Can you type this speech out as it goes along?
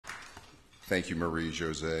Thank you,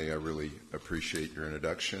 Marie-Jose. I really appreciate your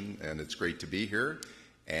introduction, and it's great to be here.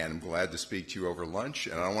 And I'm glad to speak to you over lunch.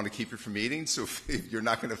 And I don't want to keep you from eating, so if you're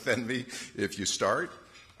not going to offend me if you start.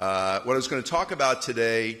 What I was going to talk about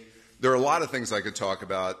today, there are a lot of things I could talk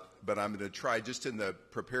about, but I'm going to try just in the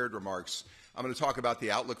prepared remarks. I'm going to talk about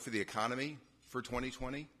the outlook for the economy for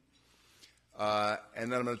 2020. And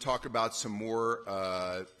then I'm going to talk about some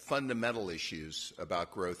more fundamental issues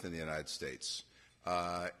about growth in the United States.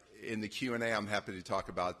 In the Q&A, I'm happy to talk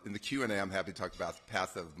about the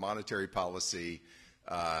path of monetary policy,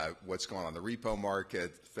 what's going on in the repo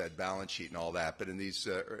market, Fed balance sheet, and all that. But in these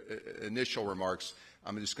initial remarks,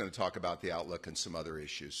 I'm just going to talk about the outlook and some other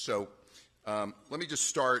issues. So let me just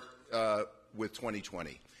start with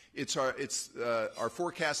 2020. Our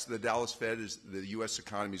forecast of the Dallas Fed is the U.S.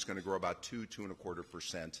 economy is going to grow about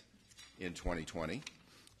 2.25% in 2020,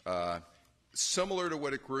 similar to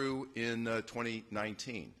what it grew in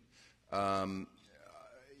 2019. As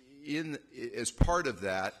part of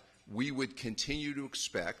that, we would continue to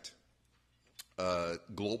expect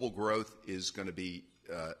global growth is going to be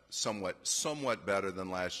somewhat better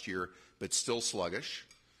than last year, but still sluggish.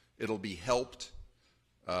 It'll be helped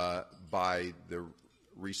by the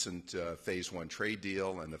recent Phase 1 trade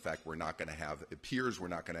deal and the fact it appears we're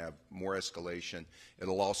not going to have more escalation.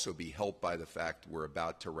 It'll also be helped by the fact we're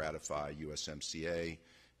about to ratify USMCA,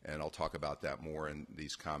 and I'll talk about that more in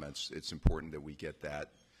these comments. It's important that we get that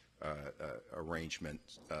arrangement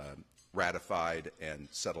ratified and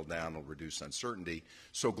settled down. It'll reduce uncertainty.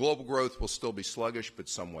 So global growth will still be sluggish, but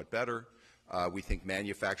somewhat better. We think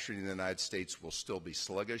manufacturing in the United States will still be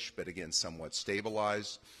sluggish, but again, somewhat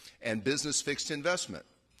stabilized. And business fixed investment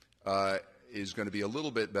is going to be a little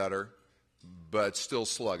bit better, but still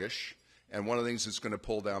sluggish. And one of the things that's going to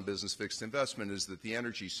pull down business fixed investment is that the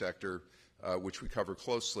energy sector, which we cover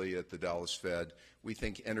closely at the Dallas Fed, we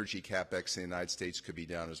think energy capex in the United States could be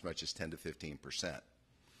down as much as 10 to 15%.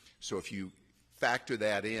 So if you factor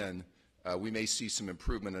that in, we may see some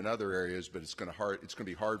improvement in other areas, but it's going to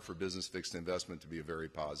be hard for business fixed investment to be a very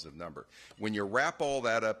positive number. When you wrap all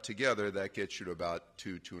that up together, that gets you to about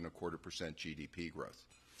 2.25% GDP growth.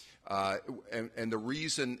 And the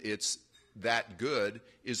reason it's that good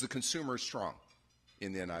is the consumer is strong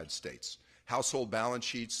in the United States. Household balance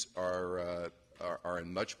sheets are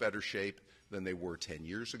in much better shape than they were 10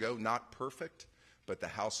 years ago. Not perfect, but the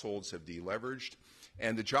households have deleveraged.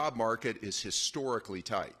 And the job market is historically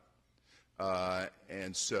tight.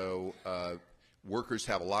 And so workers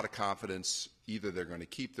have a lot of confidence. Either they're going to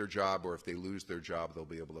keep their job, or if they lose their job, they'll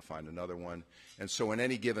be able to find another one. And so in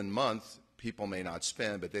any given month, people may not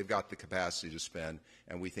spend, but they've got the capacity to spend.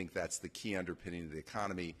 And we think that's the key underpinning of the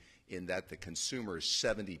economy, in that the consumer is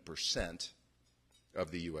 70% of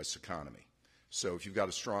the U.S. economy. So if you've got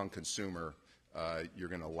a strong consumer, you're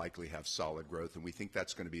going to likely have solid growth, and we think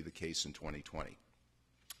that's going to be the case in 2020.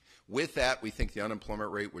 With that, we think the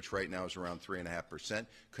unemployment rate, which right now is around 3.5%,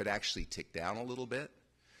 could actually tick down a little bit.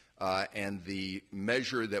 And the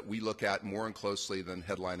measure that we look at more and closely than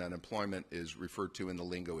headline unemployment is referred to in the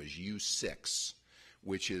lingo as U6,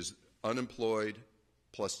 which is unemployed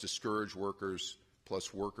plus discouraged workers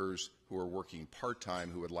plus workers who are working part-time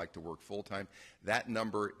who would like to work full-time.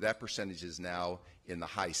 That percentage is now in the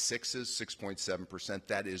high sixes, 6.7%.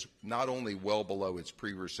 That is not only well below its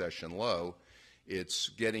pre-recession low, it's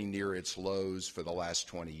getting near its lows for the last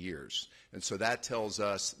 20 years. And so that tells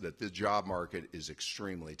us that the job market is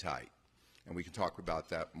extremely tight. And we can talk about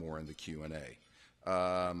that more in the Q&A.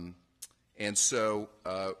 And so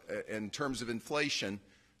in terms of inflation,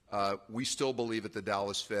 we still believe at the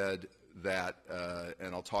Dallas Fed that,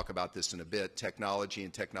 and I'll talk about this in a bit, technology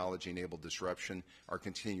and technology-enabled disruption are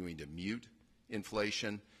continuing to mute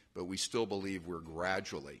inflation, but we still believe we're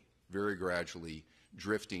gradually, very gradually,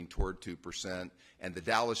 drifting toward 2%. And the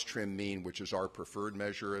Dallas Trim Mean, which is our preferred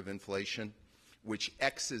measure of inflation, which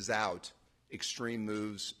X's out extreme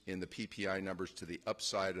moves in the PPI numbers to the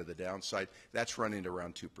upside or the downside, that's running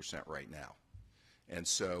around 2% right now. And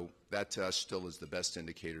so that to us still is the best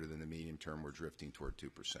indicator that in the medium term we're drifting toward 2%.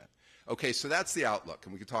 Okay, so that's the outlook,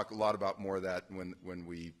 and we can talk a lot about more of that when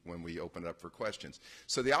we open it up for questions.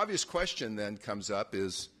 So the obvious question then comes up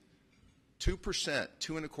is 2%,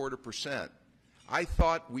 2.25%. I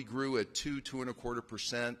thought we grew at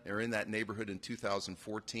 2.25%, or in that neighborhood in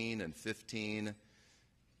 2014 and 15.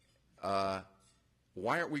 Why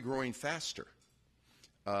aren't we growing faster?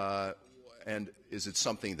 And is it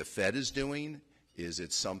something the Fed is doing? Is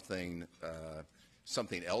it something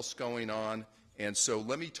else going on? And so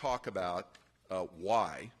let me talk about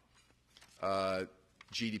why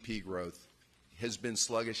GDP growth has been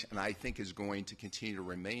sluggish, and I think is going to continue to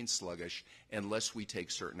remain sluggish unless we take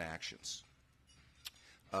certain actions.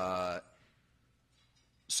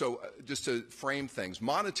 Just to frame things,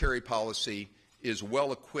 monetary policy is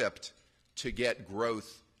well equipped to get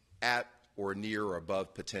growth at or near or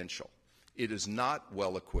above potential. It is not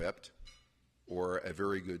well equipped or a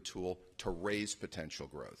very good tool to raise potential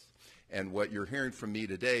growth. And what you're hearing from me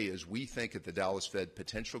today is we think at the Dallas Fed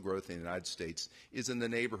potential growth in the United States is in the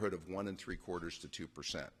neighborhood of 1.75% to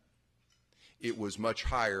 2%. It was much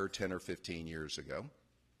higher 10 or 15 years ago.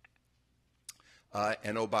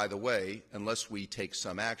 And oh, by the way, unless we take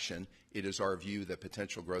some action, it is our view that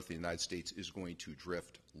potential growth in the United States is going to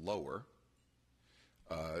drift lower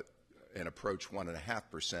and approach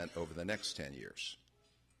 1.5% over the next 10 years.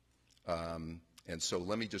 And so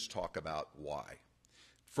let me just talk about why.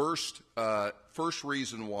 First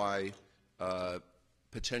reason why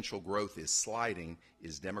potential growth is sliding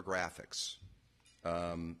is demographics.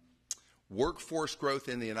 Workforce growth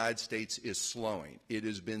in the United States is slowing. It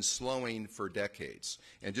has been slowing for decades.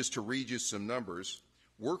 And just to read you some numbers,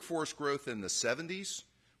 workforce growth in the 70s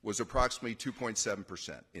was approximately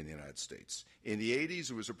 2.7% in the United States. In the 80s,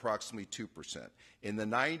 it was approximately 2%. In the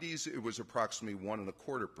 90s, it was approximately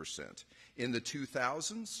 1.25%. In the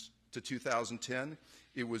 2000s to 2010,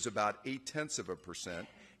 it was about 0.8%.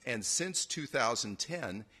 And since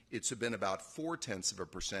 2010, it's been about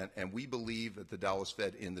 0.4%, and we believe at the Dallas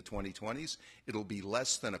Fed in the 2020s, it'll be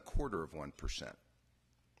less than 0.25%.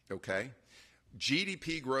 Okay?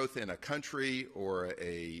 GDP growth in a country or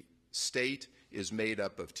a state is made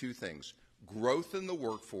up of two things: growth in the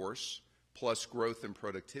workforce plus growth in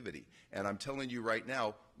productivity. And I'm telling you right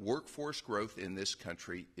now, workforce growth in this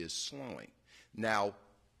country is slowing. Now,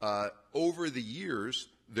 over the years,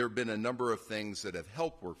 there have been a number of things that have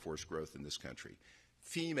helped workforce growth in this country.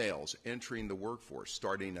 Females entering the workforce,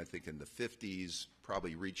 starting I think in the 50s,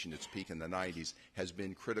 probably reaching its peak in the 90s, has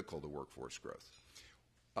been critical to workforce growth.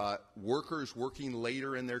 Workers working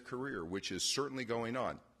later in their career, which is certainly going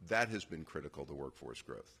on, that has been critical to workforce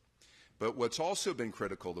growth. But what's also been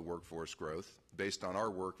critical to workforce growth, based on our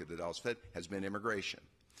work at the Dallas Fed, has been immigration.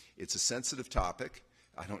 It's a sensitive topic.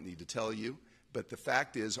 I don't need to tell you. But the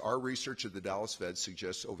fact is, our research at the Dallas Fed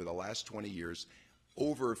suggests over the last 20 years,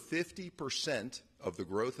 over 50% of the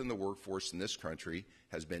growth in the workforce in this country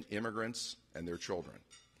has been immigrants and their children.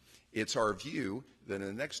 It's our view that in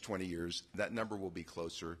the next 20 years, that number will be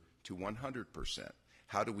closer to 100%.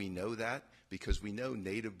 How do we know that? Because we know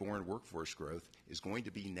native-born workforce growth is going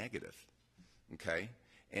to be negative, okay?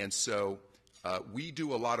 And so we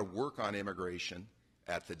do a lot of work on immigration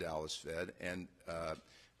at the Dallas Fed, and a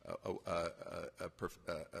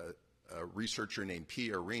researcher named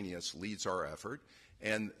Pia Arrhenius leads our effort.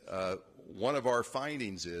 And one of our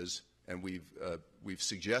findings is, and we've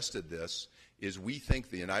suggested this, is we think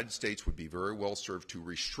the United States would be very well served to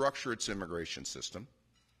restructure its immigration system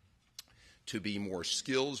to be more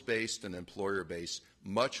skills-based and employer-based,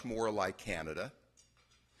 much more like Canada,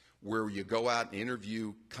 where you go out and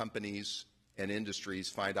interview companies and industries,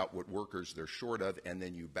 find out what workers they're short of, and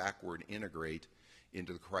then you backward integrate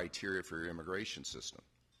into the criteria for your immigration system.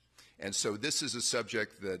 And so this is a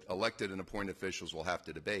subject that elected and appointed officials will have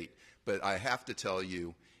to debate. But I have to tell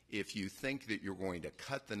you, if you think that you're going to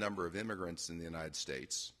cut the number of immigrants in the United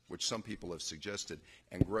States, which some people have suggested,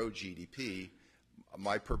 and grow GDP,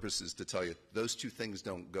 my purpose is to tell you those two things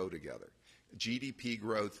don't go together. GDP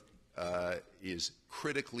growth is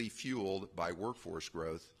critically fueled by workforce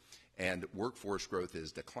growth, and workforce growth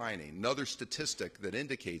is declining. Another statistic that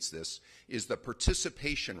indicates this is the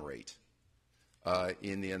participation rate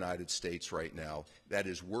in the United States right now. That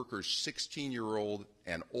is workers 16-year-old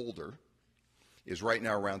and older is right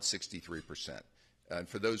now around 63%. And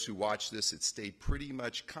for those who watch this, it stayed pretty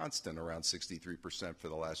much constant around 63% for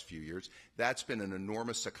the last few years. That's been an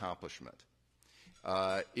enormous accomplishment.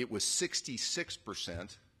 It was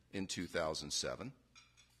 66% in 2007,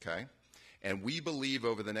 okay? And we believe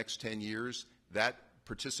over the next 10 years, that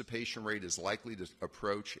participation rate is likely to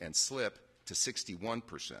approach and slip to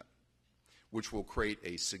 61%, which will create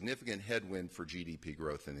a significant headwind for GDP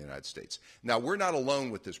growth in the United States. Now, we're not alone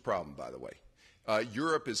with this problem, by the way.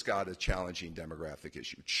 Europe has got a challenging demographic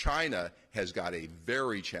issue. China has got a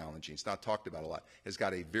very challenging, it's not talked about a lot, has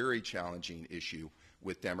got a very challenging issue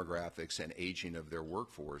with demographics and aging of their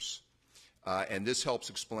workforce. And this helps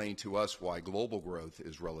explain to us why global growth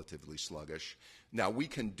is relatively sluggish. Now, we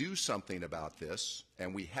can do something about this,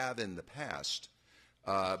 and we have in the past,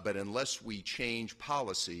 but unless we change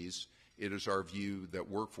policies, it is our view that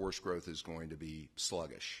workforce growth is going to be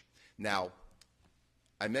sluggish. Now,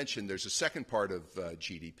 I mentioned there's a second part of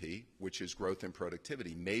GDP, which is growth and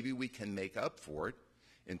productivity. Maybe we can make up for it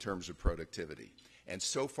in terms of productivity. And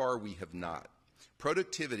so far, we have not.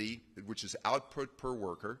 Productivity, which is output per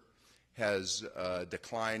worker, has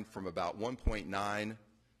declined from about 1.9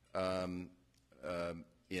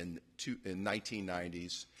 in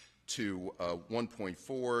 1990s to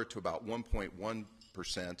 1.4 to about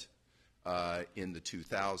 1.1% in the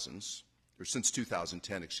 2000s, or since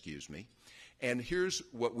 2010, excuse me. And here's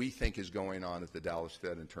what we think is going on at the Dallas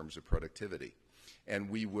Fed in terms of productivity. And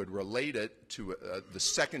we would relate it to the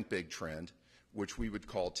second big trend, which we would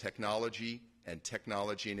call technology and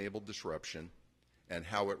technology-enabled disruption, and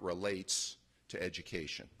how it relates to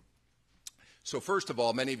education. So first of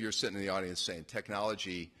all, many of you are sitting in the audience saying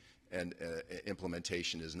technology and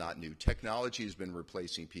implementation is not new. Technology has been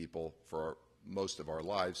replacing people for most of our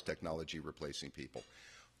lives, technology replacing people.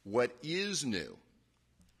 What is new,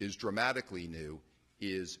 is dramatically new,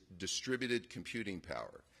 is distributed computing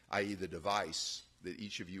power, i.e. the device that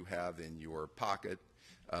each of you have in your pocket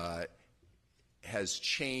has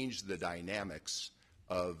changed the dynamics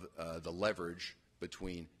of the leverage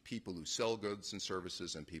between people who sell goods and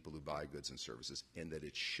services and people who buy goods and services, and that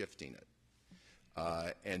it's shifting it.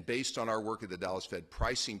 And based on our work at the Dallas Fed,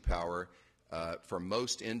 pricing power for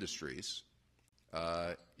most industries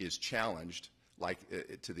is challenged, like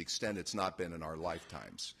to the extent it's not been in our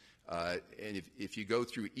lifetimes. And if you go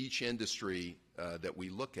through each industry that we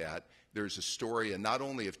look at, there's a story, and not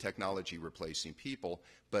only of technology replacing people,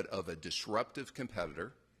 but of a disruptive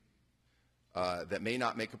competitor that may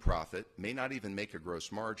not make a profit, may not even make a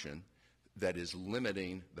gross margin, that is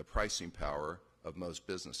limiting the pricing power of most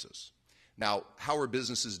businesses. Now, how are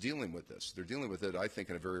businesses dealing with this? They're dealing with it, I think,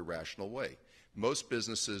 in a very rational way. Most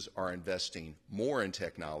businesses are investing more in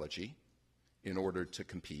technology in order to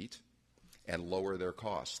compete and lower their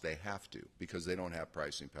costs. They have to, because they don't have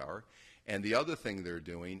pricing power. And the other thing they're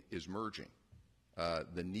doing is merging.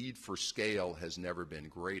 The need for scale has never been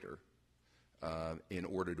greater in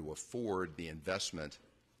order to afford the investment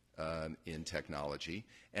in technology.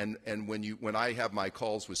 And when I have my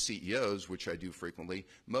calls with CEOs, which I do frequently,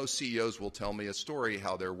 most CEOs will tell me a story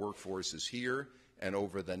how their workforce is here, and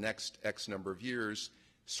over the next X number of years,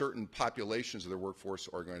 certain populations of their workforce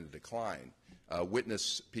are going to decline.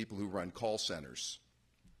 Witness people who run call centers.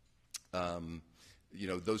 You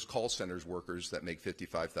know, those call centers workers that make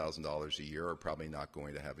 $55,000 a year are probably not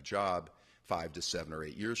going to have a job 5 to 7 or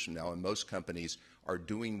 8 years from now, and most companies are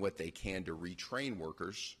doing what they can to retrain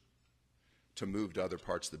workers to move to other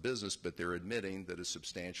parts of the business, but they're admitting that a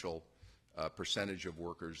substantial percentage of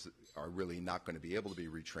workers are really not going to be able to be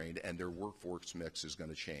retrained, and their workforce mix is going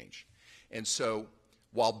to change. And so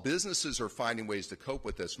while businesses are finding ways to cope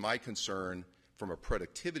with this, my concern from a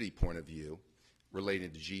productivity point of view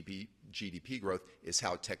related to GDP growth is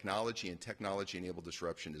how technology and technology-enabled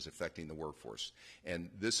disruption is affecting the workforce. And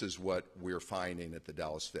this is what we're finding at the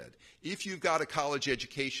Dallas Fed. If you've got a college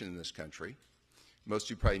education in this country, most of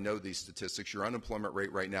you probably know these statistics, your unemployment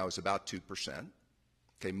rate right now is about 2%,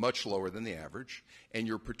 okay, much lower than the average, and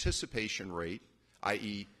your participation rate,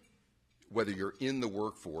 i.e. whether you're in the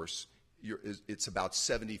workforce, it's about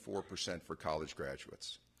 74% for college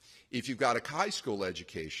graduates. If you've got a high school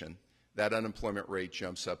education, that unemployment rate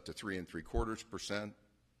jumps up to 3.75%,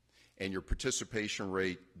 and your participation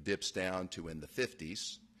rate dips down to in the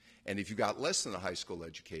 50s. And if you've got less than a high school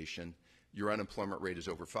education, your unemployment rate is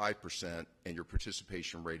over 5%, and your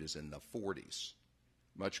participation rate is in the 40s,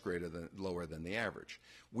 much lower than the average.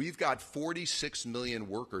 We've got 46 million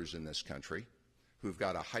workers in this country who've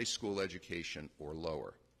got a high school education or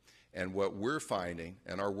lower. And what we're finding,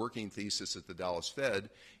 and our working thesis at the Dallas Fed,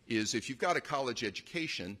 is if you've got a college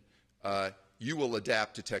education, you will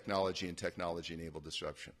adapt to technology and technology-enabled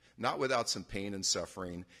disruption. Not without some pain and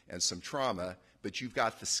suffering and some trauma, but you've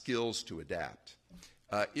got the skills to adapt.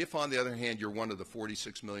 If, on the other hand, you're one of the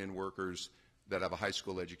 46 million workers that have a high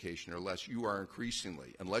school education or less, you are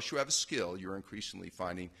increasingly, unless you have a skill, you're increasingly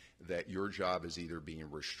finding that your job is either being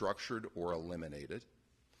restructured or eliminated.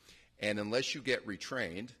 And unless you get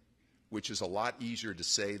retrained, which is a lot easier to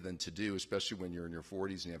say than to do, especially when you're in your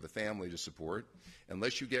 40s and you have a family to support,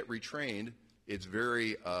 unless you get retrained, it's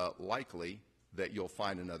very likely that you'll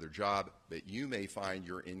find another job, but you may find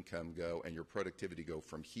your income go and your productivity go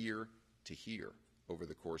from here to here over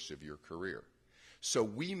the course of your career. So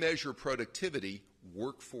we measure productivity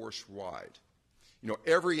workforce-wide. You know,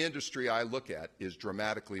 every industry I look at is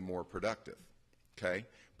dramatically more productive, okay?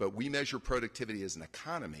 But we measure productivity as an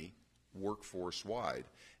economy workforce-wide.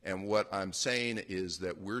 And what I'm saying is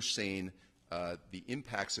that we're seeing the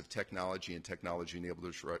impacts of technology and technology-enabled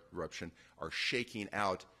disruption are shaking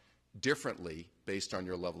out differently based on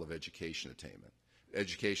your level of educational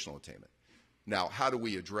attainment. Now, how do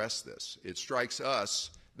we address this? It strikes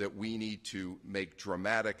us that we need to make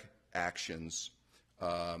dramatic actions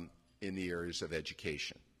in the areas of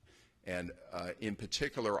education. And in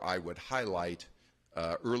particular, I would highlight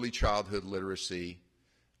early childhood literacy,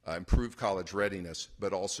 improved college readiness,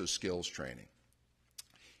 but also skills training.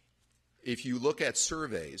 If you look at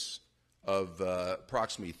surveys of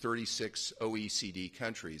approximately 36 OECD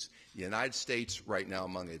countries, the United States right now,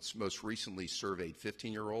 among its most recently surveyed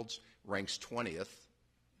 15-year-olds, ranks 20th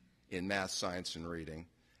in math, science, and reading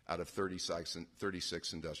out of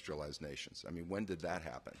 36 industrialized nations. I mean, when did that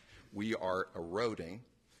happen? We are eroding,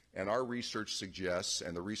 and our research suggests,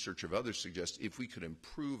 and the research of others suggests, if we could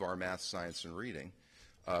improve our math, science, and reading,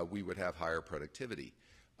 we would have higher productivity.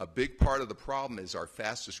 A big part of the problem is our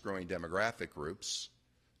fastest growing demographic groups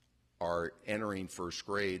are entering first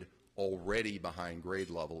grade already behind grade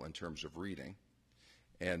level in terms of reading.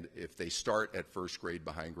 And if they start at first grade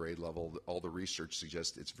behind grade level, all the research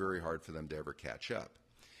suggests it's very hard for them to ever catch up.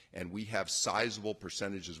 And we have sizable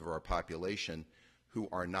percentages of our population who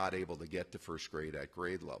are not able to get to first grade at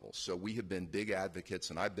grade level. So we have been big advocates,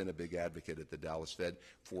 and I've been a big advocate at the Dallas Fed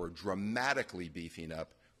for dramatically beefing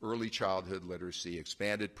up early childhood literacy,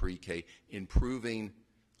 expanded pre-K, improving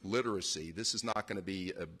literacy. This is not going to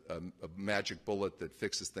be a magic bullet that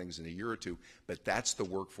fixes things in a year or two, but that's the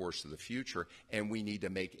workforce of the future, and we need to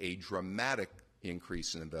make a dramatic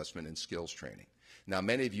increase in investment in skills training. Now,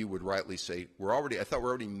 many of you would rightly say, I thought we're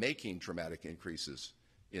already making dramatic increases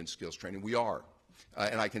in skills training. We are.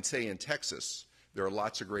 And I can say in Texas, there are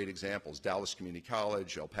lots of great examples. Dallas Community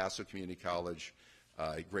College, El Paso Community College,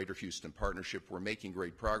 Greater Houston Partnership, we're making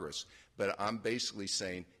great progress. But I'm basically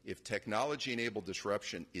saying if technology-enabled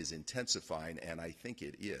disruption is intensifying, and I think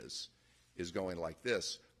it is going like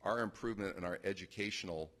this, our improvement in our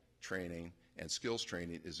educational training and skills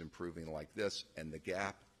training is improving like this, and the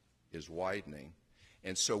gap is widening.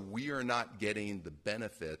 And so we are not getting the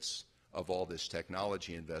benefits of all this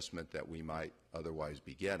technology investment that we might otherwise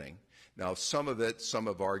be getting. Now, some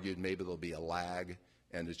have argued maybe there'll be a lag,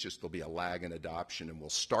 and there'll be a lag in adoption, and we'll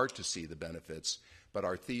start to see the benefits. But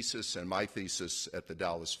our thesis, and my thesis at the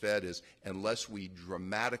Dallas Fed, is unless we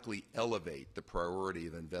dramatically elevate the priority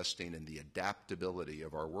of investing in the adaptability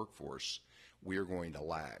of our workforce, we are going to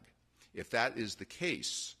lag. If that is the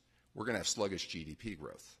case, we're going to have sluggish GDP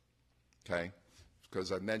growth, okay?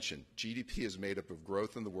 Because I mentioned GDP is made up of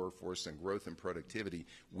growth in the workforce and growth in productivity.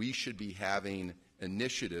 We should be having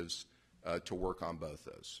initiatives to work on both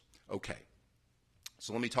those. Okay.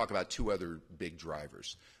 So let me talk about two other big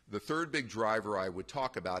drivers. The third big driver I would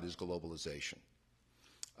talk about is globalization.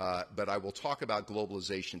 But I will talk about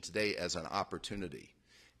globalization today as an opportunity.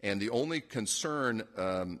 And the only concern,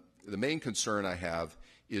 the main concern I have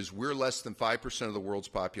is we're less than 5% of the world's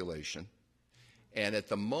population. And at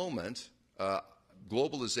the moment,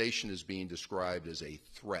 globalization is being described as a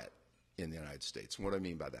threat in the United States. And what do I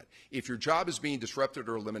mean by that? If your job is being disrupted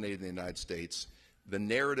or eliminated in the United States, the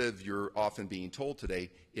narrative you're often being told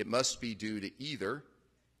today, it must be due to either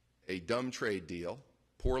a dumb trade deal,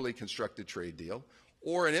 poorly constructed trade deal,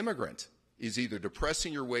 or an immigrant is either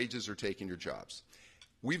depressing your wages or taking your jobs.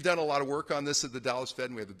 We've done a lot of work on this at the Dallas Fed,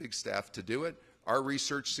 and we have a big staff to do it. Our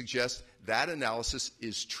research suggests that analysis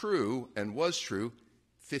is true and was true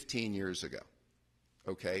 15 years ago.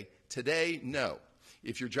 Okay? Today, no.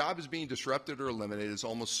 If your job is being disrupted or eliminated, it's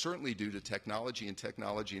almost certainly due to technology and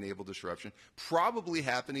technology-enabled disruption, probably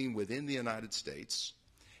happening within the United States.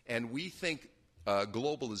 And we think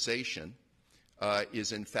globalization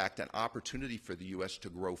is, in fact, an opportunity for the U.S. to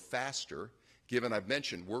grow faster, given I've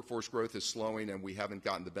mentioned workforce growth is slowing and we haven't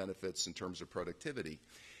gotten the benefits in terms of productivity.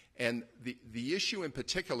 And the issue in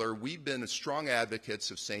particular, we've been strong advocates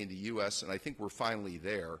of saying the U.S., and I think we're finally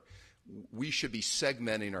there, we should be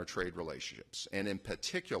segmenting our trade relationships. And in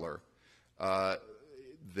particular,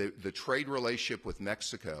 the trade relationship with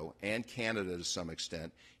Mexico and Canada to some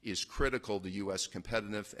extent is critical to U.S.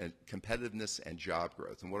 competitiveness and job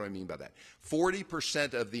growth. And what do I mean by that?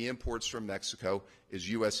 40% of the imports from Mexico is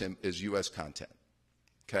U.S. content,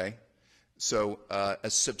 okay? So a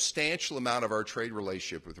substantial amount of our trade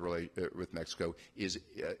relationship with Mexico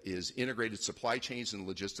is integrated supply chains and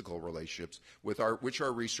logistical relationships, which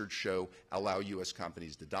our research show allow U.S.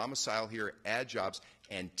 companies to domicile here, add jobs,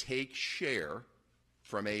 and take share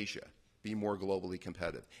from Asia, be more globally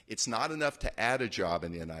competitive. It's not enough to add a job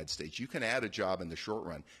in the United States. You can add a job in the short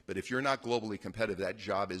run, but if you're not globally competitive, that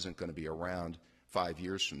job isn't going to be around 5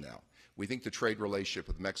 years from now. We think the trade relationship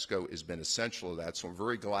with Mexico has been essential to that, so I'm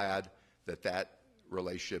very glad that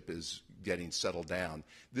relationship is getting settled down.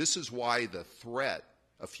 This is why the threat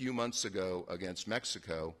a few months ago against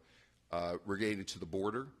Mexico related to the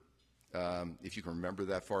border if you can remember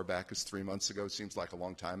that far back as 3 months ago, it seems like a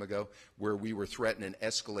long time ago, where we were threatening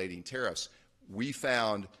escalating tariffs. We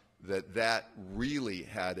found that that really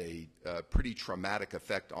had a pretty traumatic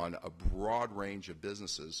effect on a broad range of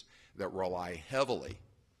businesses that rely heavily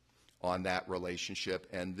on that relationship.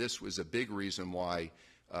 And this was a big reason why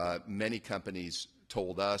many companies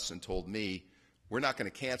told us and told me, we're not going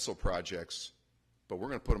to cancel projects, but we're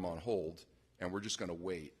going to put them on hold, and we're just going to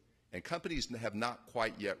wait. And companies have not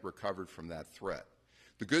quite yet recovered from that threat.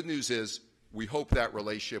 The good news is we hope that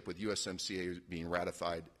relationship with USMCA being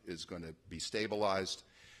ratified is going to be stabilized.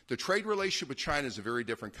 The trade relationship with China is a very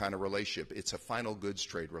different kind of relationship. It's a final goods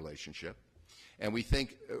trade relationship. And we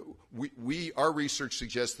think, our research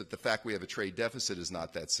suggests that the fact we have a trade deficit is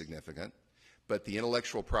not that significant, but the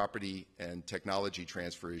intellectual property and technology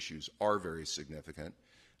transfer issues are very significant.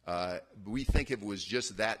 We think if it was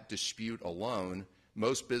just that dispute alone,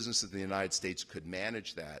 most businesses in the United States could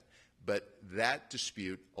manage that. But that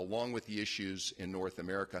dispute, along with the issues in North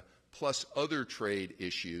America, plus other trade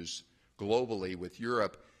issues globally with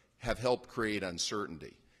Europe, have helped create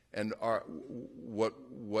uncertainty. And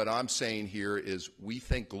what I'm saying here is we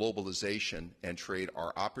think globalization and trade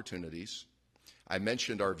are opportunities. I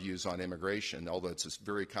mentioned our views on immigration, although it's a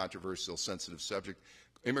very controversial, sensitive subject.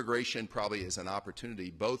 Immigration probably is an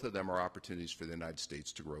opportunity. Both of them are opportunities for the United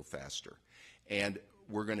States to grow faster. And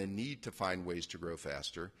we're going to need to find ways to grow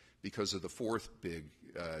faster because of the fourth big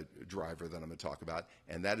driver that I'm going to talk about,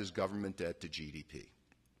 and that is government debt to GDP.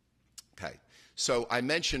 Okay, so I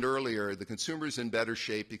mentioned earlier the consumer's in better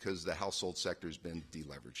shape because the household sector has been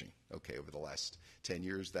deleveraging, okay, over the last 10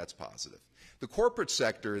 years. That's positive. The corporate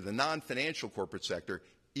sector, the non-financial corporate sector,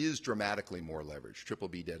 is dramatically more leveraged.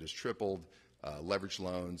 BBB debt has tripled, leveraged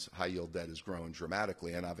loans, high-yield debt has grown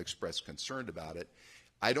dramatically, and I've expressed concern about it.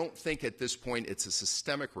 I don't think at this point it's a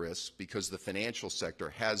systemic risk because the financial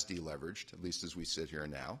sector has deleveraged, at least as we sit here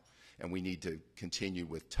now, and we need to continue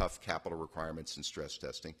with tough capital requirements and stress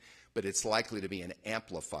testing. But it's likely to be an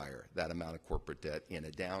amplifier, that amount of corporate debt, in a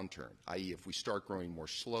downturn, i.e. if we start growing more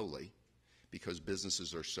slowly because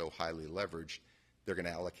businesses are so highly leveraged, they're going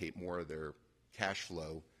to allocate more of their cash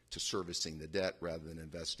flow to servicing the debt rather than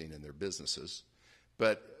investing in their businesses.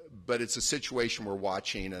 But it's a situation we're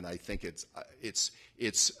watching, and I think it's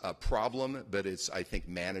a problem, but it's, I think,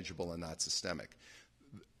 manageable and not systemic.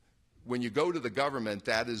 When you go to the government,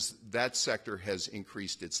 that sector has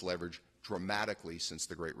increased its leverage dramatically since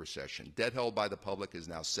the Great Recession. Debt held by the public is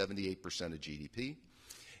now 78% of GDP,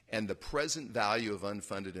 and the present value of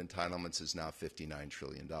unfunded entitlements is now $59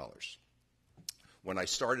 trillion. When I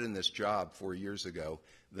started in this job 4 years ago,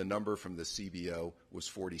 the number from the CBO was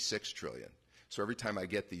 $46 trillion. So every time I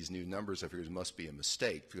get these new numbers, I figure it must be a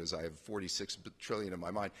mistake because I have 46 trillion in my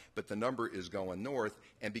mind. But the number is going north,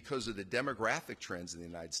 and because of the demographic trends in the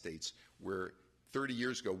United States, where 30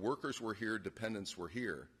 years ago workers were here, dependents were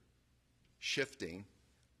here, shifting,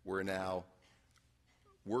 where now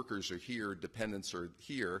workers are here, dependents are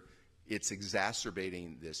here, it's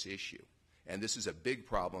exacerbating this issue. And this is a big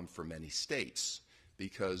problem for many states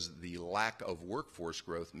because the lack of workforce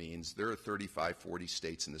growth means there are 35, 40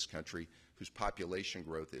 states in this country whose population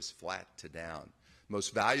growth is flat to down.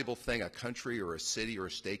 Most valuable thing a country or a city or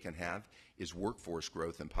a state can have is workforce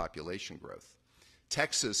growth and population growth.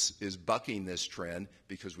 Texas is bucking this trend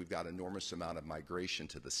because we've got an enormous amount of migration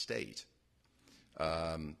to the state.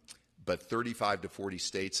 But 35 to 40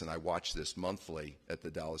 states, and I watch this monthly at the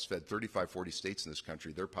Dallas Fed, 35, 40 states in this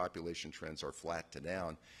country, their population trends are flat to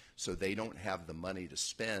down, so they don't have the money to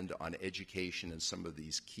spend on education and some of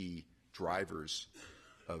these key drivers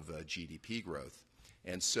of GDP growth.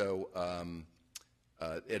 And so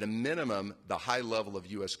at a minimum, the high level of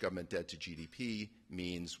U.S. government debt to GDP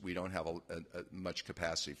means we don't have much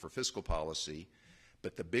capacity for fiscal policy.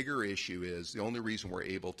 But the bigger issue is the only reason we're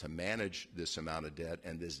able to manage this amount of debt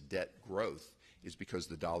and this debt growth is because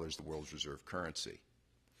the dollar is the world's reserve currency.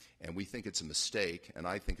 And we think it's a mistake, and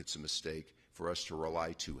I think it's a mistake for us to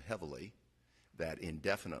rely too heavily that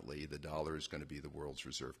indefinitely the dollar is going to be the world's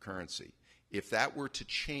reserve currency. If that were to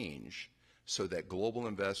change so that global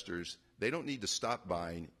investors, they don't need to stop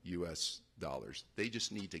buying U.S. dollars. They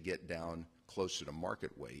just need to get down closer to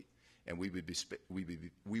market weight, and we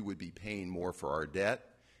would be paying more for our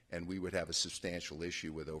debt, and we would have a substantial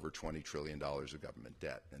issue with over $20 trillion of government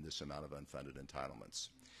debt and this amount of unfunded entitlements.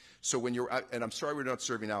 So when you're, and I'm sorry we're not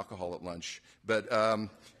serving alcohol at lunch, but, and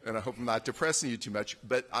I hope I'm not depressing you too much,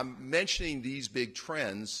 but I'm mentioning these big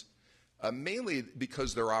trends mainly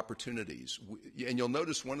because they're opportunities. And you'll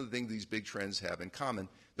notice one of the things these big trends have in common,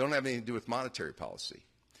 they don't have anything to do with monetary policy.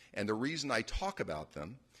 And the reason I talk about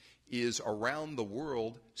them is around the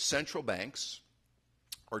world, central banks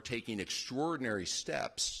are taking extraordinary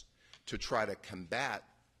steps to try to combat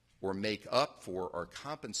or make up for or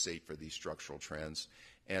compensate for these structural trends.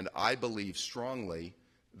 And I believe strongly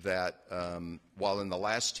that while in the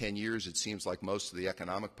last 10 years it seems like most of the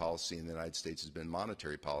economic policy in the United States has been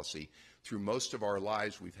monetary policy, through most of our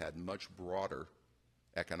lives we've had much broader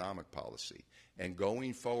economic policy. And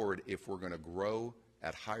going forward, if we're going to grow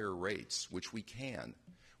at higher rates, which we can,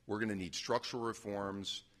 we're going to need structural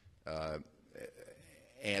reforms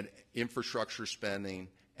and infrastructure spending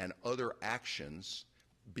and other actions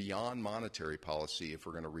beyond monetary policy if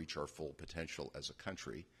we're going to reach our full potential as a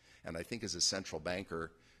country. And I think as a central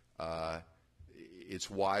banker, it's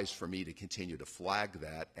wise for me to continue to flag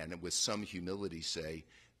that and with some humility say,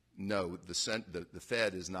 no, the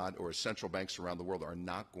Fed is not, or central banks around the world are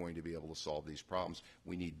not going to be able to solve these problems.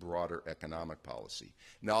 We need broader economic policy.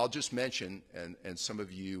 Now, I'll just mention, and some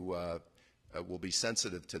of you will be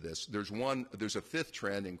sensitive to this, there's a fifth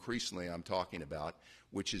trend increasingly I'm talking about,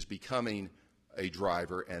 which is becoming a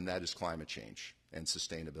driver, and that is climate change and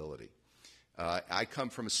sustainability. I come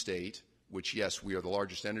from a state which, yes, we are the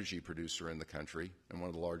largest energy producer in the country and one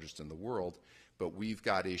of the largest in the world, but we've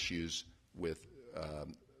got issues with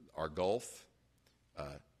our Gulf,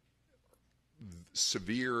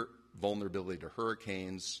 severe vulnerability to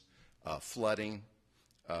hurricanes, flooding,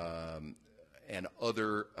 and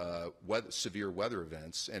other severe weather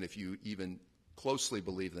events. And if you even closely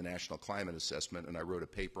believe the National Climate Assessment, and I wrote a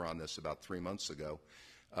paper on this about 3 months ago,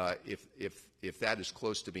 if that is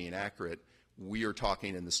close to being accurate, we are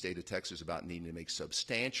talking in the state of Texas about needing to make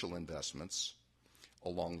substantial investments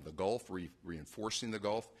along the Gulf, reinforcing the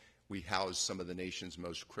Gulf. We house some of the nation's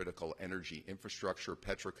most critical energy infrastructure,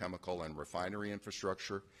 petrochemical and refinery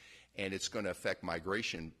infrastructure, and it's going to affect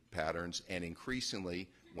migration patterns, and increasingly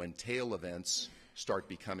when tail events start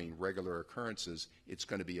becoming regular occurrences, it's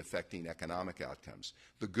going to be affecting economic outcomes.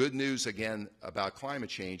 The good news, again, about climate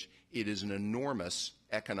change, it is an enormous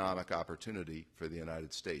economic opportunity for the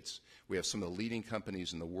United States. We have some of the leading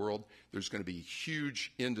companies in the world. There's going to be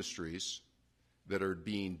huge industries that are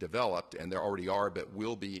being developed, and there already are, but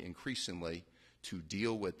will be increasingly, to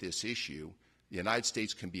deal with this issue. The United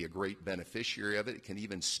States can be a great beneficiary of it. It can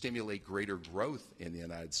even stimulate greater growth in the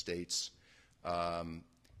United States.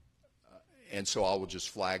 And so I will just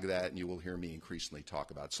flag that, and you will hear me increasingly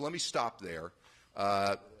talk about it. So let me stop there.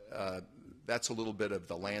 That's a little bit of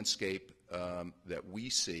the landscape that we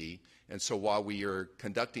see. And so while we are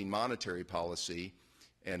conducting monetary policy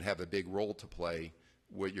and have a big role to play,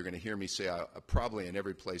 what you're going to hear me say probably in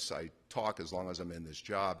every place I talk as long as I'm in this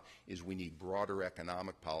job is we need broader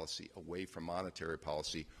economic policy away from monetary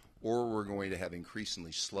policy, or we're going to have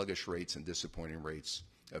increasingly sluggish rates and disappointing rates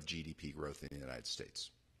of GDP growth in the United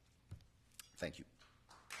States. Thank you.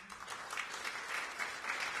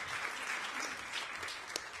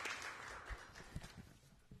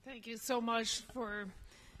 Thank you so much for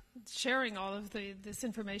sharing all of this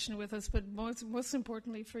information with us, but most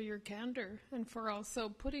importantly for your candor and for also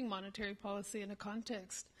putting monetary policy in a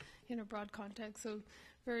context, in a broad context. So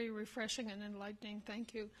very refreshing and enlightening.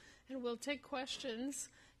 Thank you. And we'll take questions.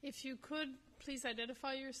 If you could, please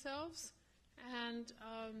identify yourselves. And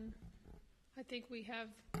I think we have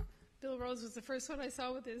Bill Rose was the first one I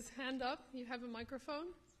saw with his hand up. You have a microphone.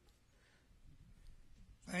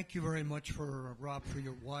 Thank you very much, Rob, for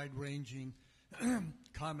your wide-ranging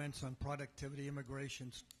comments on productivity,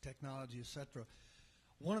 immigration, technology, etc.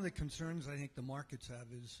 One of the concerns I think the markets have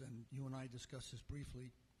is, and you and I discussed this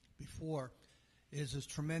briefly before, is this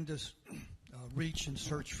tremendous reach and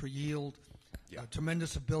search for yield,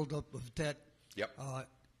 tremendous buildup of debt,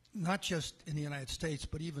 not just in the United States,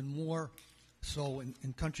 but even more so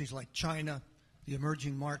in countries like China, the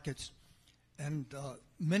emerging markets. And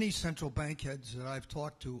many central bank heads that I've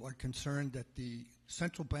talked to are concerned that the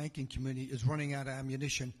central banking community is running out of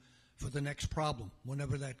ammunition for the next problem,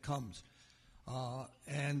 whenever that comes.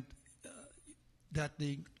 And that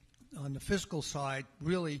on the fiscal side,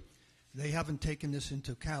 really, they haven't taken this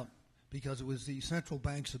into account because it was the central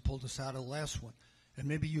banks that pulled us out of the last one. And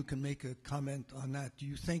maybe you can make a comment on that. Do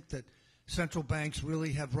you think that central banks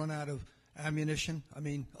really have run out of ammunition? I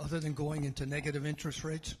mean, other than going into negative interest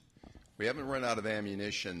rates? We haven't run out of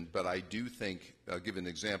ammunition, but I do think, I'll give an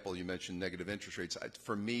example. You mentioned negative interest rates.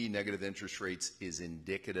 For me, negative interest rates is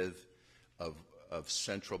indicative of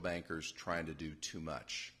central bankers trying to do too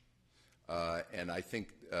much. And I think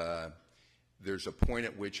there's a point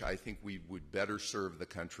at which I think we would better serve the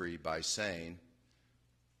country by saying,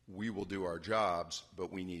 we will do our jobs,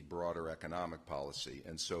 but we need broader economic policy.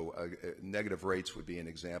 And so negative rates would be an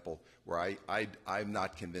example where I'm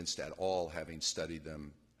not convinced at all, having studied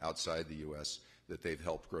them outside the U.S., that they've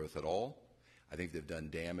helped growth at all. I think they've done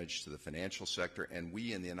damage to the financial sector, and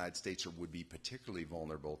we in the United States would be particularly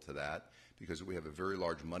vulnerable to that because we have a very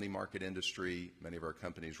large money market industry. Many of our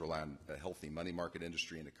companies rely on a healthy money market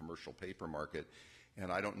industry and a commercial paper market,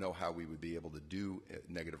 and I don't know how we would be able to do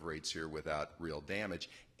negative rates here without real damage,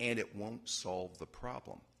 and it won't solve the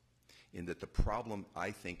problem, in that the problem,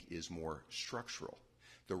 I think, is more structural.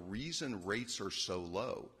 The reason rates are so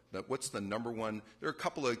low, but what's the number one? There are a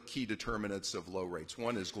couple of key determinants of low rates.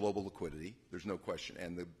 One is global liquidity. There's no question.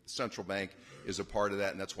 And the central bank is a part of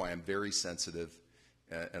that, and that's why I'm very sensitive,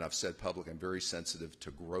 and I've said publicly, I'm very sensitive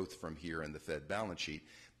to growth from here in the Fed balance sheet.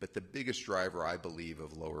 But the biggest driver, I believe,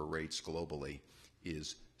 of lower rates globally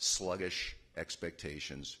is sluggish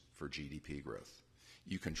expectations for GDP growth.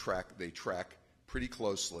 You can they track pretty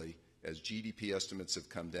closely. As GDP estimates have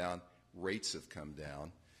come down, rates have come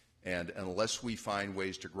down, and unless we find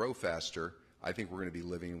ways to grow faster, I think we're going to be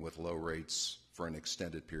living with low rates for an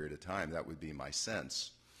extended period of time. That would be my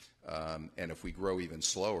sense. And if we grow even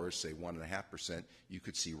slower, say 1.5%, you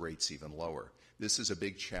could see rates even lower. This is a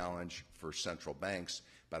big challenge for central banks,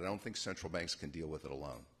 but I don't think central banks can deal with it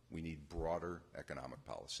alone. We need broader economic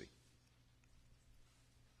policy.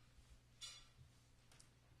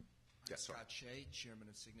 Yes, sir. Scott Shea, Chairman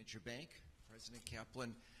of Signature Bank. President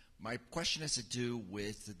Kaplan, my question has to do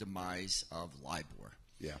with the demise of LIBOR.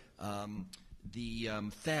 Yeah. The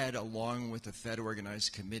Fed, along with a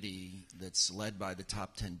Fed-organized committee that's led by the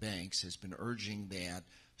top 10 banks, has been urging that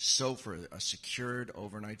SOFR, a secured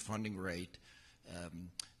overnight funding rate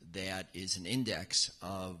that is an index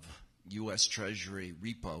of U.S. Treasury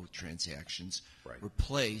repo transactions, right,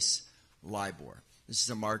 replace LIBOR. This is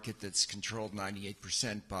a market that's controlled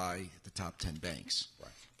 98% by the top 10 banks. Right.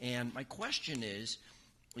 And my question is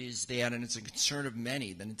that, and it's a concern of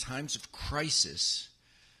many, that in times of crisis,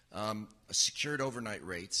 secured overnight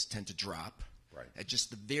rates tend to drop at just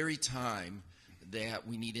the very time that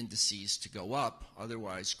we need indices to go up.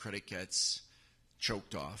 Otherwise, credit gets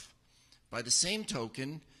choked off. By the same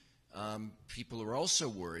token, people are also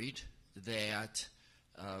worried that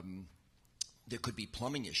there could be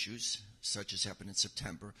plumbing issues, such as happened in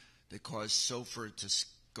September, that caused SOFR to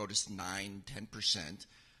go to 9–10%,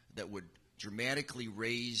 that would dramatically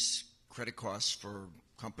raise credit costs for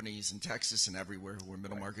companies in Texas and everywhere who are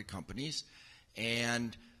middle market companies,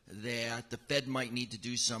 and that the Fed might need to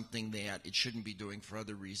do something that it shouldn't be doing for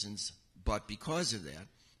other reasons, but because of that.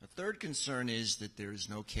 The third concern is that there is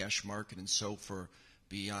no cash market in SOFR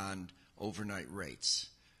beyond overnight rates.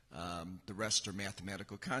 The rest are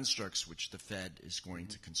mathematical constructs which the Fed is going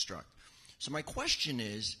to construct. So my question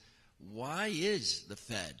is, why is the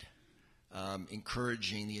Fed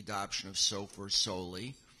encouraging the adoption of SOFR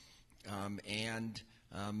solely, and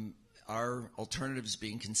are alternatives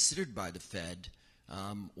being considered by the Fed,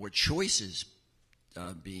 or choices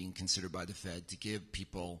being considered by the Fed to give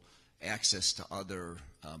people access to other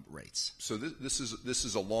rates? So this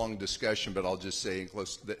is a long discussion, but I'll just say in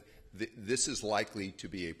close that this is likely to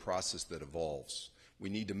be a process that evolves. We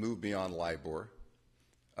need to move beyond LIBOR.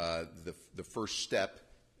 The first step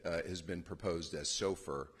has been proposed as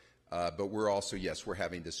SOFR, but we're also, yes, we're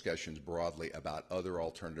having discussions broadly about other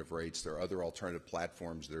alternative rates. There are other alternative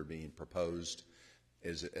platforms that are being proposed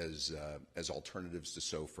as alternatives to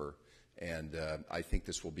SOFR, and I think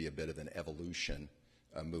this will be a bit of an evolution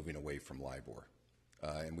moving away from LIBOR.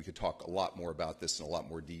 And we could talk a lot more about this in a lot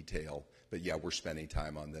more detail, but yeah, we're spending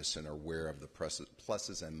time on this and are aware of the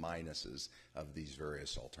pluses and minuses of these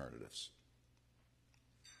various alternatives.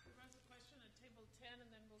 There was a question at table 10, and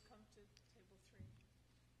then we'll come to table 3.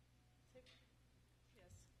 Yes.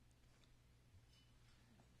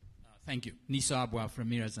 Thank you. Nisa Abwa from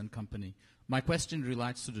Miraz and Company. My question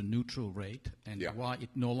relates to the neutral rate and why it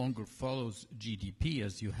no longer follows GDP,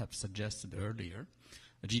 as you have suggested earlier.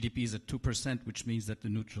 GDP is at 2%, which means that the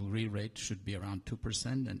neutral rate should be around 2%,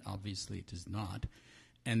 and obviously it is not.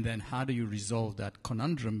 And then how do you resolve that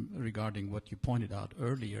conundrum regarding what you pointed out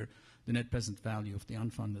earlier, the net present value of the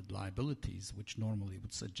unfunded liabilities, which normally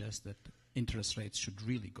would suggest that interest rates should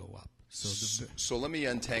really go up? So let me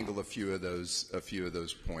untangle a few of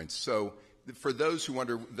those points. So for those who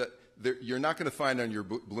wonder, you're not going to find on your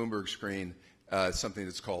Bloomberg screen something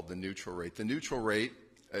that's called the neutral rate. The neutral rate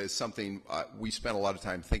is something we spent a lot of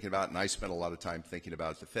time thinking about, and I spent a lot of time thinking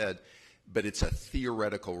about at the Fed, but it's a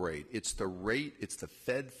theoretical rate. It's the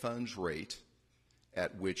Fed funds rate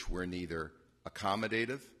at which we're neither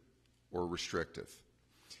accommodative or restrictive.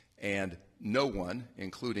 And no one,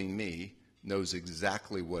 including me, knows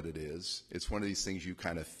exactly what it is. It's one of these things you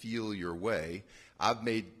kind of feel your way. I've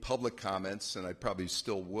made public comments, and I probably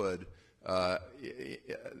still would,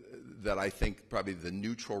 that I think probably the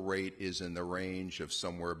neutral rate is in the range of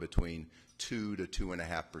somewhere between 2 to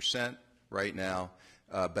 2.5% right now.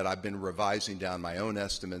 But I've been revising down my own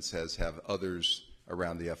estimates, as have others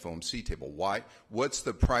around the FOMC table. Why? What's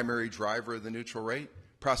the primary driver of the neutral rate?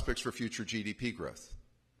 Prospects for future GDP growth.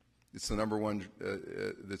 It's the number one.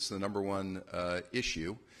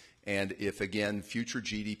 Issue. And if again future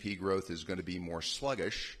GDP growth is going to be more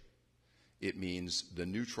sluggish, it means the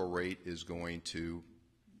neutral rate is going to,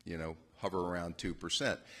 hover around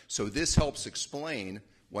 2%. So this helps explain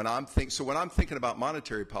when I'm thinking about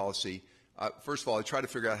monetary policy. First of all, I try to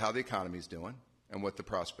figure out how the economy is doing and what the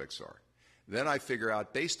prospects are. Then I figure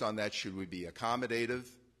out, based on that, should we be accommodative,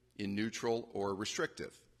 in neutral, or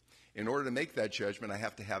restrictive? In order to make that judgment, I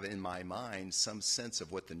have to have in my mind some sense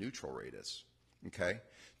of what the neutral rate is. Okay?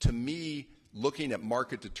 To me, looking at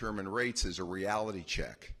market-determined rates is a reality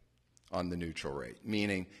check on the neutral rate,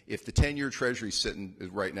 meaning if the 10-year Treasury sitting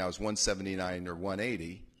right now is 179 or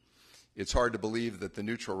 180, it's hard to believe that the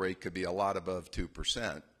neutral rate could be a lot above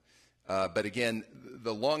 2%. But again,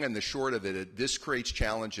 the long and the short of it, this creates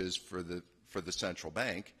challenges for the central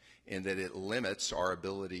bank in that it limits our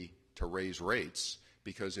ability to raise rates,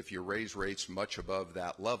 because if you raise rates much above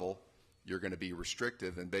that level, you're going to be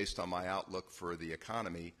restrictive. And based on my outlook for the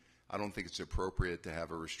economy, I don't think it's appropriate to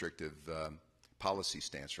have a restrictive policy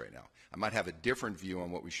stance right now. I might have a different view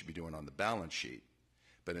on what we should be doing on the balance sheet,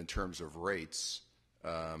 but in terms of rates,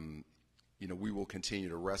 we will continue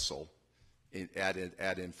to wrestle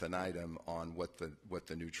ad infinitum on what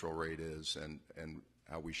the neutral rate is and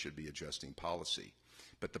how we should be adjusting policy.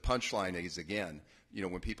 But the punchline is, again,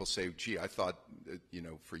 when people say, gee, I thought,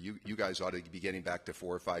 for you guys ought to be getting back to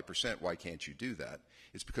 4 or 5%, why can't you do that?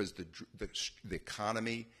 It's because the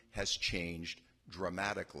economy has changed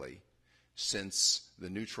dramatically since the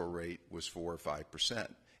neutral rate was 4 or 5%.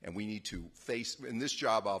 And we need to face, in this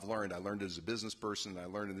job I learned as a business person, I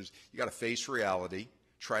learned in this, you got to face reality,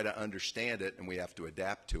 try to understand it, and we have to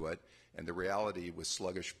adapt to it. And the reality with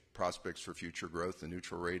sluggish prospects for future growth, the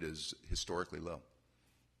neutral rate is historically low.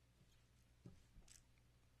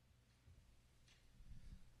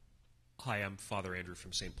 Hi, I'm Father Andrew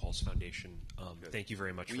from St. Paul's Foundation. Thank you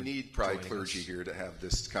very much for joining us. We need pride clergy here to have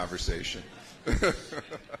this conversation.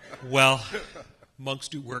 Well, monks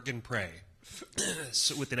do work and pray,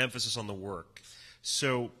 so with an emphasis on the work.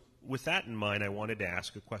 So with that in mind, I wanted to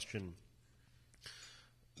ask a question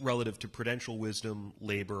relative to prudential wisdom,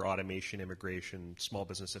 labor, automation, immigration, small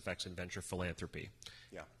business effects, and venture philanthropy.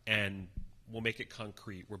 Yeah. And we'll make it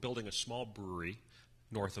concrete. We're building a small brewery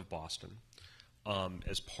north of Boston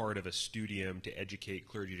as part of a studium to educate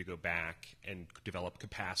clergy to go back and develop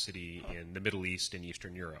capacity in the Middle East and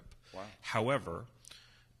Eastern Europe. Wow. However,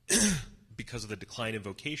 because of the decline in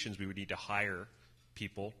vocations, we would need to hire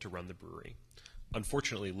people to run the brewery.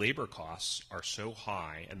 Unfortunately, labor costs are so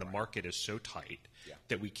high and the market is so tight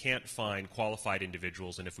that we can't find qualified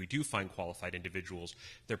individuals, and if we do find qualified individuals,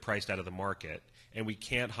 they're priced out of the market, and we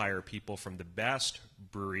can't hire people from the best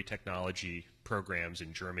brewery technology programs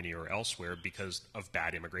in Germany or elsewhere because of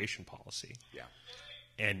bad immigration policy. Yeah.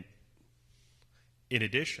 And in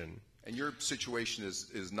addition... And your situation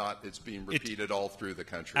is not, it's being repeated all through the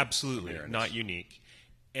country. Absolutely, not unique.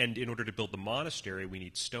 And in order to build the monastery, we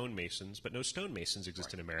need stonemasons, but no stonemasons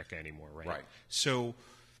exist in America anymore, right? Right. So,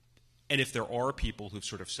 and if there are people who've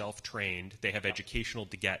sort of self-trained, they have educational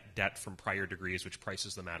debt from prior degrees, which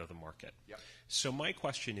prices them out of the market. Yep. So my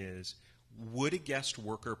question is, would a guest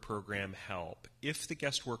worker program help? If the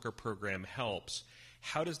guest worker program helps,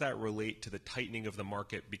 how does that relate to the tightening of the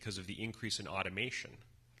market because of the increase in automation?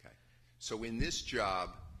 Okay. So in this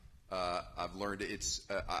job, I've learned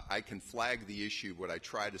I can flag the issue. What I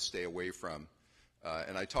try to stay away from,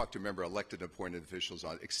 and I talk to, remember, elected and appointed officials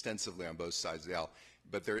extensively on both sides of the aisle,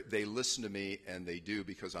 but they listen to me, and they do,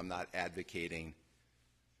 because I'm not advocating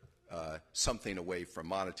something away from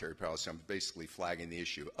monetary policy. I'm basically flagging the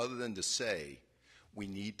issue, other than to say we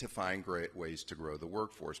need to find great ways to grow the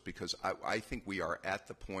workforce, because I think we are at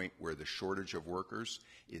the point where the shortage of workers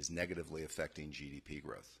is negatively affecting GDP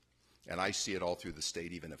growth. And I see it all through the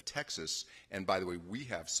state, even of Texas. And by the way, we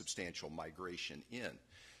have substantial migration in.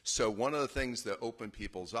 So one of the things that opened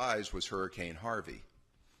people's eyes was Hurricane Harvey,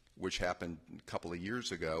 which happened a couple of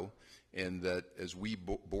years ago. And that as we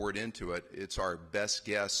bored into it, it's our best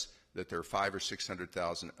guess that there are 500,000 or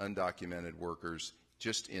 600,000 undocumented workers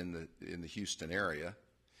just in the Houston area.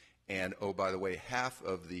 And oh, by the way, half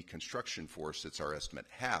of the construction force, it's our estimate,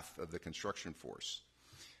 half of the construction force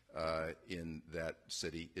in that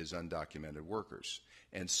city is undocumented workers.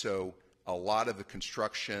 And so a lot of the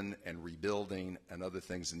construction and rebuilding and other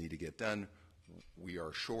things that need to get done, we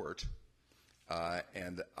are short.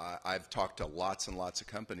 And I've talked to lots and lots of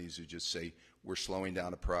companies who just say, we're slowing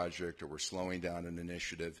down a project or we're slowing down an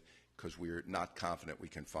initiative because we're not confident we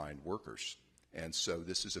can find workers. And so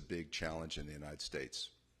this is a big challenge in the United States.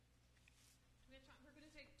 We're going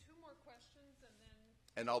to take 2 more questions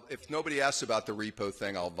and then... And if nobody asks about the repo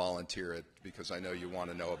thing, I'll volunteer it because I know you want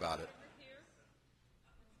to know about it.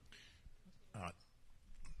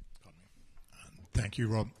 Thank you,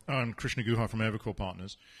 Rob. I'm Krishna Guha from Evercore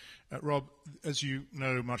Partners. Rob, as you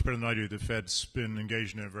know much better than I do, the Fed's been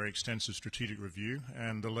engaged in a very extensive strategic review,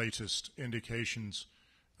 and the latest indications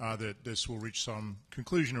are that this will reach some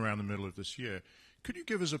conclusion around the middle of this year. Could you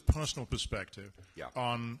give us a personal perspective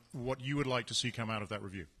on what you would like to see come out of that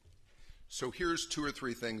review? So here's 2 or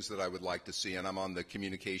 3 things that I would like to see, and I'm on the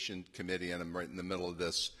communication committee, and I'm right in the middle of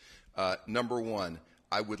this. Number 1,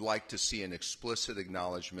 I would like to see an explicit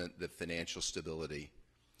acknowledgement that financial stability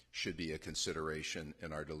should be a consideration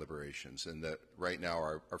in our deliberations, and that right now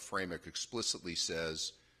our framework explicitly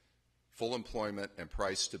says full employment and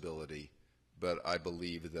price stability, but I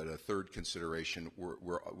believe that a third consideration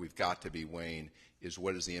we've got to be weighing is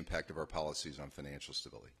what is the impact of our policies on financial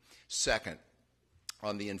stability. Second,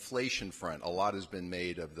 on the inflation front, a lot has been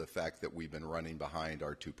made of the fact that we've been running behind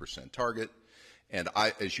our 2% target. And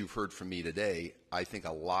as you've heard from me today, I think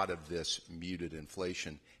a lot of this muted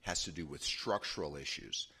inflation has to do with structural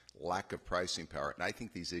issues, lack of pricing power, and I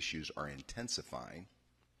think these issues are intensifying.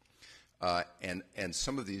 And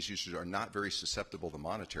some of these issues are not very susceptible to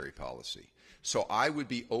monetary policy. So I would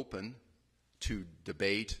be open to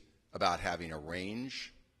debate about having a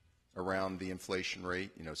range around the inflation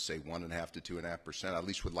rate, say 1.5% to 2.5%. I at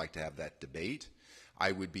least would like to have that debate.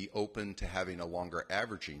 I would be open to having a longer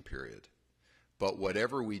averaging period. But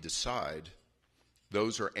whatever we decide,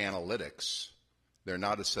 those are analytics. They're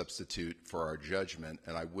not a substitute for our judgment,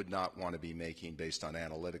 and I would not want to be making, based on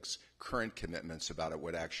analytics, current commitments about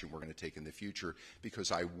what action we're going to take in the future,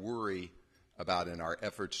 because I worry about, in our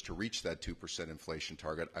efforts to reach that 2% inflation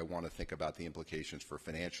target, I want to think about the implications for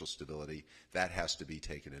financial stability. That has to be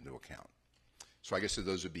taken into account. So I guess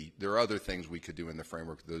those would be, there are other things we could do in the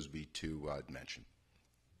framework. Those would be 2 I'd mention.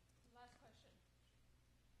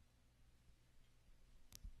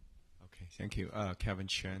 Thank you. Kevin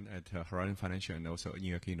Chen at Horizon Financial and also New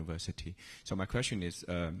York University. So my question is,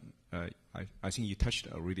 I think you touched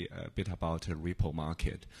already a bit about the repo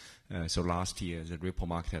market. So last year, the repo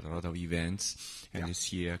market had a lot of events, and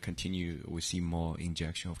this year we see more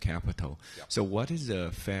injection of capital. Yeah. So what is the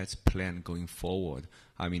Fed's plan going forward?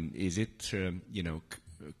 I mean, is it,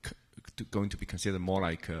 going to be considered more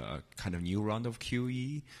like a kind of new round of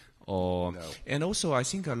QE? Or, no. And also, I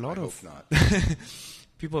think a lot of... hope not.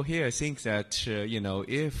 People here think that,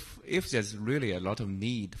 if there's really a lot of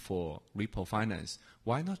need for repo finance,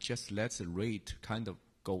 why not just let the rate kind of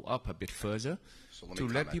go up a bit further to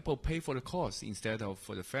let people pay for the cost instead of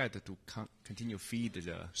for the Fed to continue feed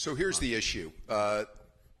the... So here's the issue.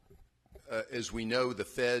 As we know, the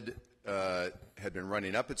Fed had been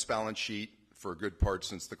running up its balance sheet for a good part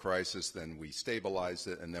since the crisis. Then we stabilized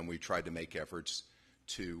it, and then we tried to make efforts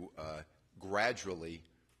to gradually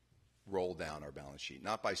roll down our balance sheet,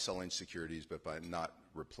 not by selling securities, but by not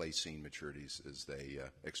replacing maturities as they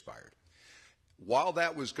expired. While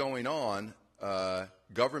that was going on,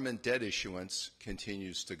 government debt issuance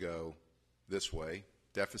continues to go this way.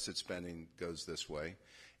 Deficit spending goes this way.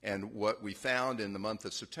 And what we found in the month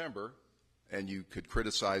of September, and you could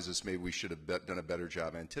criticize us, maybe we should have done a better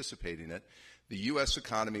job anticipating it, the U.S.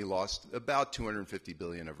 economy lost about $250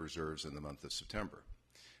 billion of reserves in the month of September,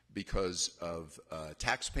 because of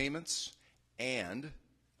tax payments and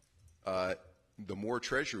the more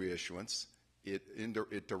Treasury issuance,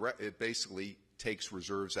 it basically takes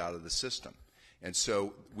reserves out of the system. And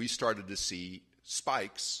so we started to see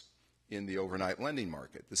spikes in the overnight lending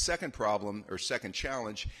market. The second problem, or second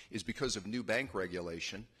challenge, is because of new bank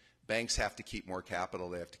regulation. Banks have to keep more capital,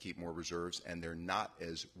 they have to keep more reserves, and they're not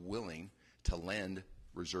as willing to lend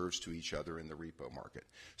reserves to each other in the repo market.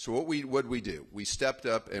 So what did we do? We stepped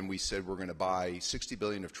up and we said we're going to buy $60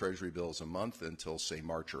 billion of Treasury bills a month until, say,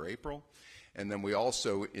 March or April. And then we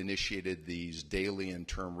also initiated these daily and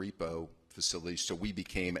term repo facilities, so we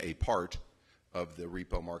became a part of the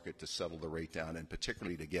repo market to settle the rate down and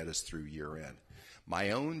particularly to get us through year end.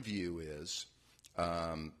 My own view is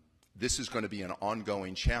this is going to be an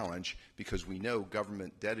ongoing challenge because we know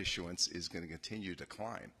government debt issuance is going to continue to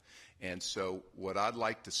climb. And so what I'd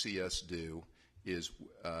like to see us do is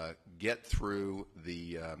get through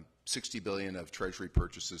the $60 billion of Treasury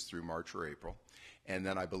purchases through March or April. And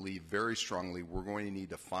then I believe very strongly we're going to need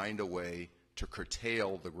to find a way to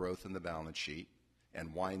curtail the growth in the balance sheet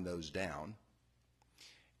and wind those down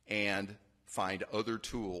and find other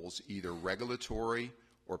tools, either regulatory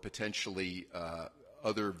or potentially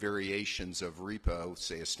other variations of repo,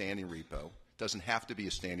 say a standing repo. Doesn't have to be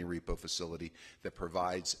a standing repo facility that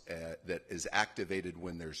provides, that is activated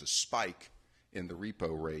when there's a spike in the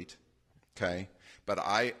repo rate, okay? But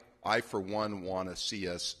I for one, want to see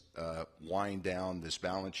us wind down this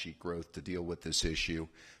balance sheet growth to deal with this issue,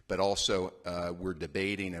 but also we're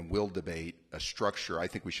debating and will debate a structure. I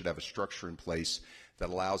think we should have a structure in place that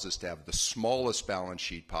allows us to have the smallest balance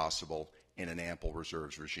sheet possible in an ample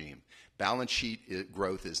reserves regime. Balance sheet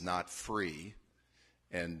growth is not free,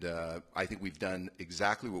 and I think we've done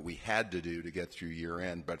exactly what we had to do to get through year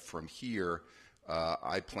end, but from here,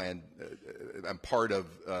 I plan, I'm part of,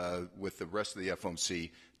 with the rest of the FOMC,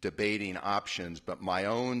 debating options, but my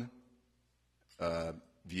own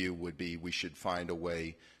view would be we should find a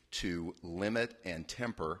way to limit and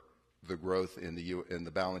temper the growth in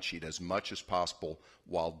the balance sheet as much as possible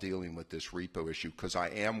while dealing with this repo issue, because I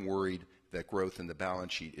am worried that growth in the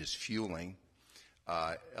balance sheet is fueling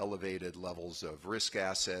elevated levels of risk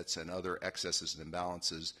assets and other excesses and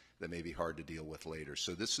imbalances that may be hard to deal with later.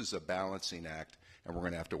 So this is a balancing act, and we're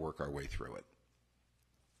going to have to work our way through it.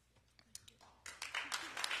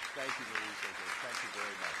 Thank you, Louise. Thank you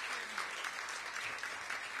very much.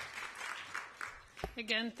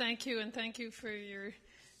 Again, thank you, and thank you for your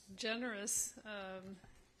generous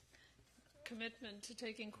commitment to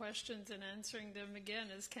taking questions and answering them again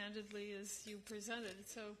as candidly as you presented.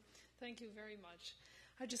 So thank you very much.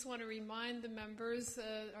 I just want to remind the members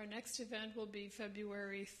our next event will be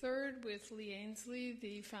February 3rd with Lee Ainsley,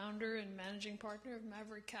 the founder and managing partner of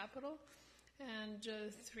Maverick Capital. And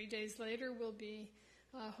 3 days later, we'll be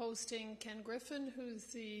hosting Ken Griffin, who's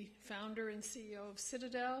the founder and CEO of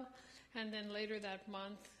Citadel. And then later that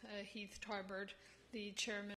month, Heath Tarbert, the chairman